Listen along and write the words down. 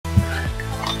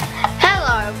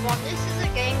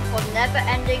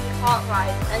never-ending kart ride.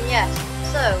 And yes,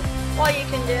 so what you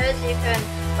can do is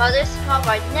well, this kart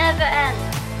ride never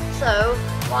ends. So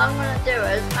what I'm going to do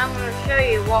is I'm going to show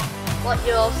you what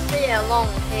you'll see along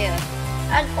here.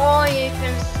 And all you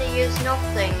can see is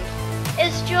nothing.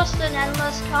 It's just an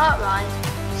endless kart ride.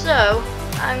 So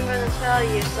I'm going to tell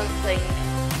you something.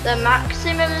 The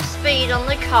maximum speed on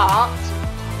the kart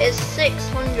is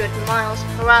 600 miles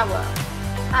per hour.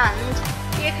 And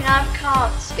you can have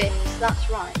kart skins, that's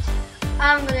right.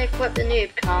 I'm going to equip the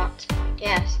noob kart,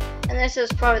 yes. And this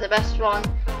is probably the best one,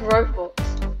 Roblox.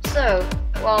 So,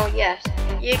 well, yes,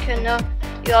 you can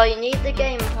you need the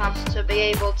game pass to be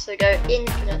able to go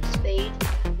infinite speed.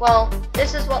 Well,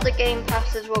 this is what the game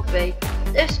passes will be.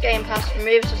 This game pass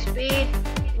removes the speed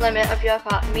limit of your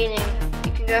kart, meaning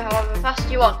you can go however fast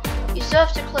you want. You still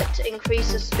have to click to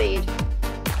increase the speed.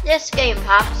 This game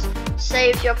pass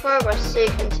saves your progress so you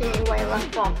continue where you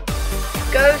left off.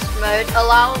 Ghost mode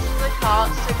allows the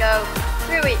karts to go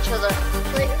through each other.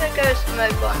 Click the ghost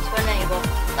mode button to enable.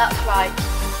 That's right.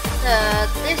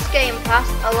 This game pass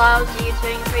allows you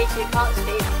to increase your kart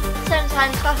speed 10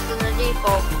 times faster than the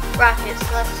default. Brackets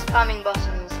less spamming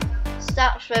buttons.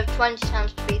 Stats with 20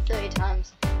 times to be 30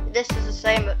 times. This is the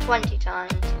same but 20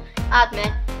 times.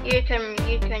 Admin, you can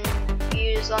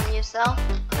use on yourself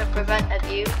to prevent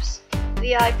abuse.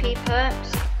 VIP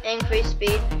perks, increase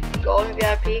speed, golden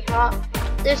VIP kart.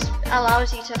 This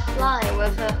allows you to fly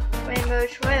with a rainbow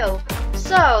trail.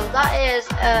 So that is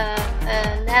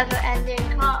a never-ending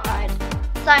kart ride.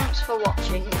 Thanks for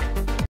watching.